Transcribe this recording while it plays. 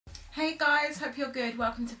Hey guys, hope you're good.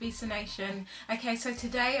 Welcome to BisaNation. Okay, so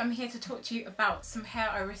today I'm here to talk to you about some hair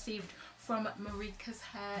I received from MARRIKA'S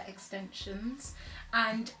hair extensions,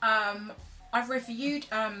 and I've reviewed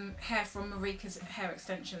hair from MARRIKA'S hair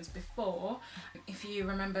extensions before. If you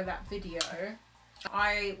remember that video,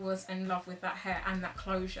 I was in love with that hair and that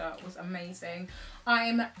closure was amazing.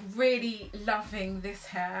 I'm really loving this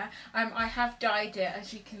hair. I have dyed it,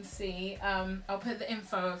 as you can see. I'll put the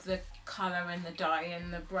info of the colour and the dye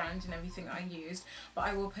and the brand and everything I used, but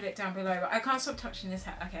I will put it down below. I can't stop touching this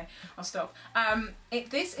hair. Okay, I'll stop.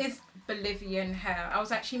 This is Bolivian hair. I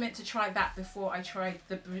was actually meant to try that before I tried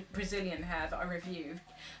the Brazilian hair that I reviewed,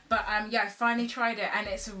 but yeah, I finally tried it and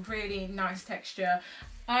it's a really nice texture.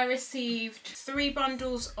 I received 3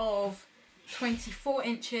 bundles of 24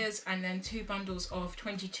 inches and then 2 bundles of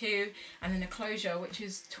 22, and then a closure which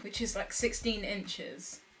is like 16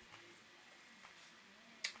 inches.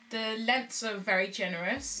 The lengths are very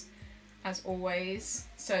generous, as always,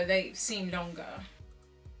 so they seem longer.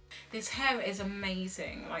 This hair is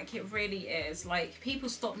amazing, like it really is. Like, people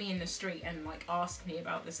stop me in the street and like ask me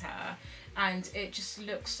about this hair, and it just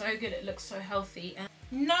looks so good. It looks so healthy and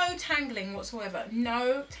no tangling whatsoever,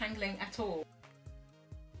 no tangling at all.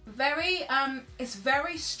 It's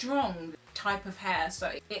very strong type of hair,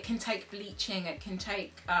 so it can take bleaching, it can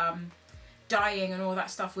take dyeing and all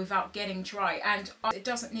that stuff without getting dry, and it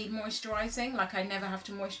doesn't need moisturizing. Like, I never have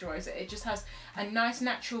to moisturize it. It just has a nice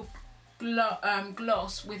natural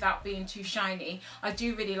gloss without being too shiny. I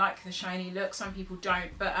do really like the shiny look, some people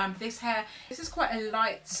don't, but this is quite a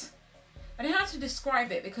light, I don't know how to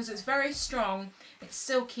describe it because it's very strong, it's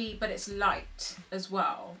silky, but it's light as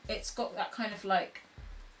well. It's got that kind of like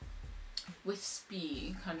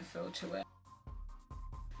wispy kind of feel to it.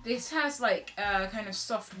 This has like a kind of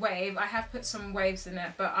soft wave. I have put some waves in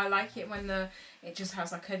it, but I like it when it just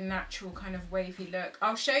has like a natural kind of wavy look.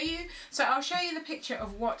 I'll show you the picture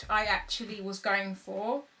of what I actually was going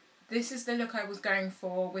for. This is the look I was going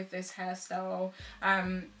for with this hairstyle.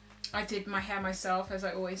 I did my hair myself, as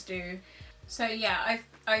I always do. So yeah,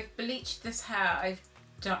 I've bleached this hair,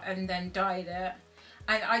 and then dyed it,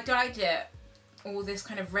 and I dyed it all this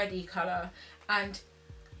kind of reddy colour, and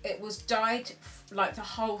it was dyed like the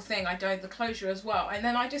whole thing. I dyed the closure as well, and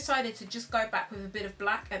then I decided to just go back with a bit of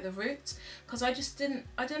black at the roots because I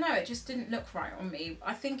don't know, it just didn't look right on me.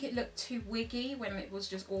 I think it looked too wiggy when it was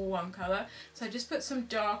just all one colour, so I just put some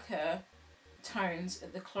darker tones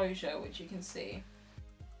at the closure, which you can see.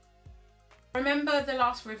 Remember the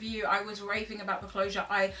last review, I was raving about the closure.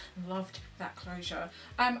 I loved that closure.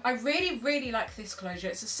 I really like this closure.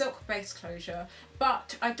 It's a silk based closure,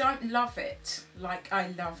 but I don't love it like I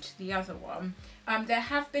loved the other one. There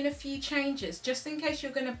have been a few changes, just in case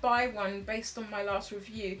you're going to buy one based on my last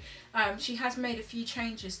review. She has made a few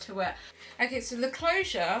changes to it. Okay, so the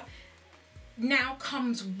closure now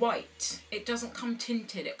comes white. It doesn't come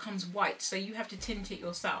tinted, it comes white, so you have to tint it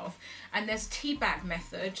yourself. And there's a tea bag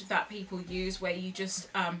method that people use where you just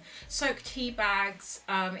soak tea bags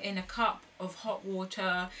in a cup of hot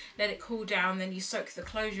water, let it cool down, then you soak the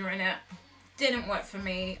closure in it. Didn't work for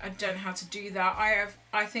me. I don't know how to do that.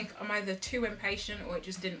 I think I'm either too impatient or it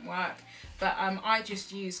just didn't work, but I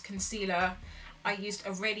just used concealer. I used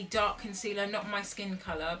a really dark concealer, not my skin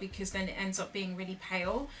colour, because then it ends up being really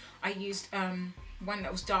pale. I used one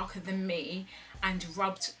that was darker than me, and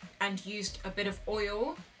used a bit of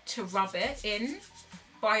oil to rub it in,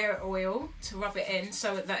 bio oil to rub it in,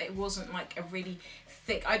 so that it wasn't like a really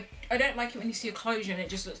thick. I don't like it when you see a closure and it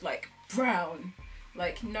just looks like brown,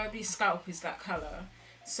 like nobody's scalp is that colour.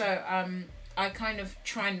 So I kind of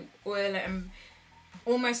try and oil it and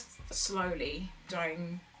almost slowly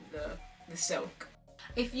dyeing the silk.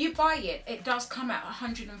 If you buy it, it does come at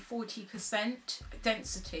 140%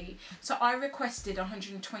 density, so I requested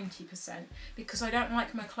 120% because I don't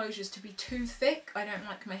like my closures to be too thick. I don't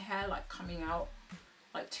like my hair like coming out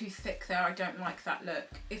like too thick there. I don't like that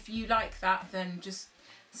look. If you like that, then just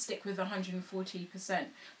stick with 140%,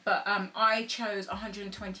 but I chose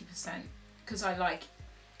 120% because I like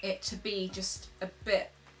it to be just a bit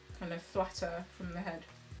kind of flatter from the head.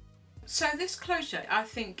 So this closure, I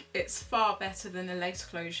think it's far better than the lace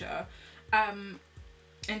closure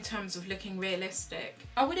in terms of looking realistic.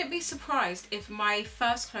 I wouldn't be surprised if my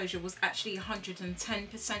first closure was actually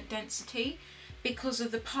 110% density because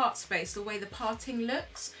of the part space, the way the parting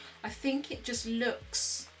looks. I think it just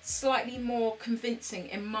looks slightly more convincing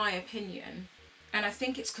in my opinion, and I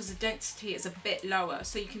think it's because the density is a bit lower,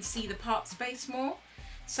 so you can see the part space more.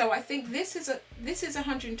 So I think this is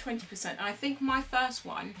 120%. I think my first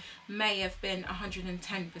one may have been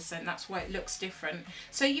 110%. That's why it looks different.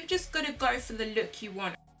 So you've just got to go for the look you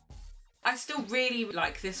want. I still really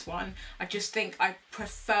like this one. I just think I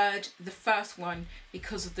preferred the first one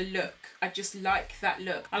because of the look. I just like that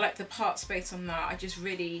look. I like the part space on that. I just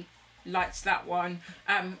really liked that one.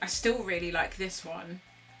 I still really like this one.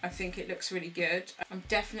 I think it looks really good. I'm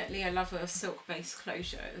definitely a lover of silk based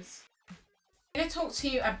closures. I'm going to talk to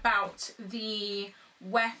you about the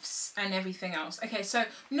wefts and everything else. Okay, so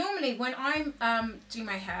normally when I'm do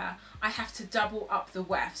my hair, I have to double up the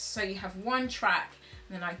wefts. So you have one track,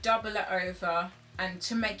 and then I double it over and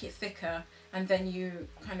to make it thicker, and then you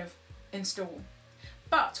kind of install.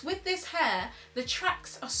 But with this hair, the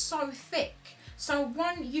tracks are so thick. So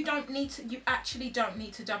one, you actually don't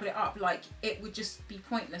need to double it up. Like, it would just be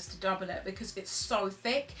pointless to double it because it's so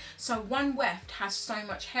thick. So one weft has so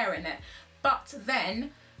much hair in it. But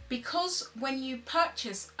then, because when you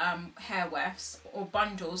purchase hair wefts or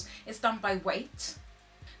bundles, it's done by weight.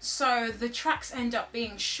 So the tracks end up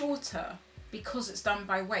being shorter because it's done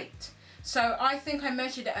by weight. So I think I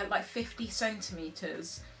measured it at like 50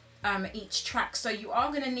 centimeters each track. So you are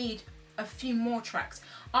going to need a few more tracks.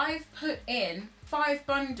 I've put in 5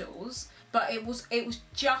 bundles, but it was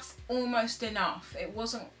just almost enough. It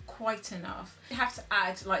wasn't quite enough. You have to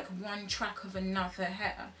add like 1 track of another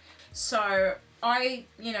hair. So I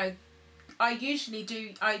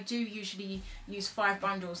usually use 5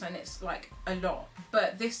 bundles, and it's like a lot.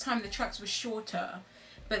 But this time the tracks were shorter,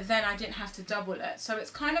 but then I didn't have to double it. So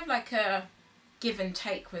it's kind of like a give and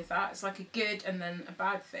take with that. It's like a good and then a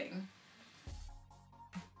bad thing.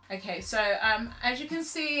 Okay, so as you can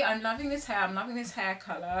see, I'm loving this hair. I'm loving this hair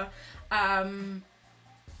colour.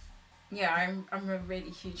 Yeah, I'm a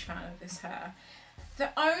really huge fan of this hair. The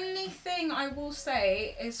only thing I will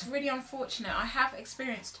say is really unfortunate. I have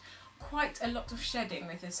experienced quite a lot of shedding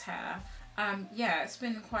with this hair. Yeah, it's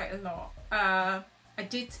been quite a lot.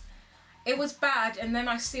 It was bad, and then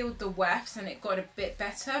I sealed the wefts and it got a bit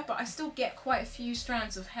better, but I still get quite a few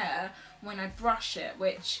strands of hair when I brush it,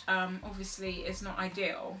 which obviously is not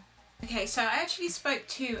ideal. Okay, so I actually spoke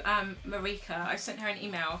to Marrika. I sent her an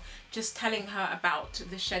email just telling her about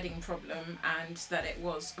the shedding problem and that it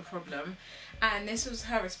was a problem. And this was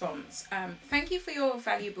her response. Thank you for your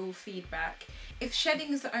valuable feedback. If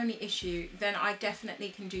shedding is the only issue, then I definitely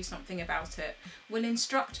can do something about it. We'll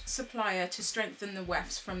instruct supplier to strengthen the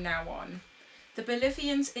wefts from now on. The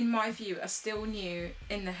Bolivians, in my view, are still new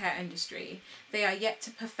in the hair industry. They are yet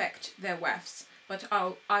to perfect their wefts, but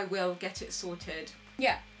I will get it sorted.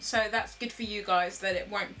 Yeah, so that's good for you guys that it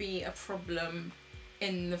won't be a problem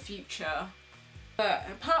in the future. But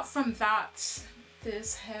apart from that,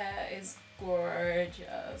 this hair is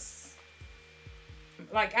gorgeous.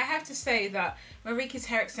 Like, I have to say that Marrika's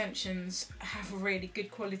hair extensions have really good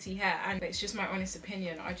quality hair, and it's just my honest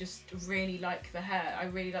opinion. I just really like the hair. I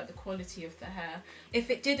really like the quality of the hair. If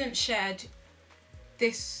it didn't shed,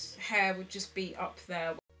 this hair would just be up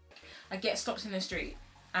there. I get stopped in the street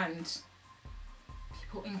and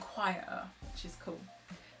people inquire, which is cool.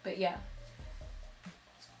 But yeah,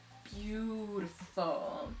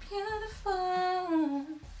 beautiful, beautiful.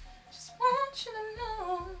 Just want you to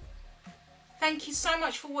know. Thank you so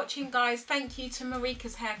much for watching, guys. Thank you to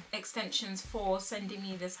Marrika's Hair Extensions for sending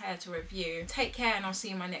me this hair to review. Take care, and I'll see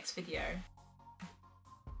you in my next video.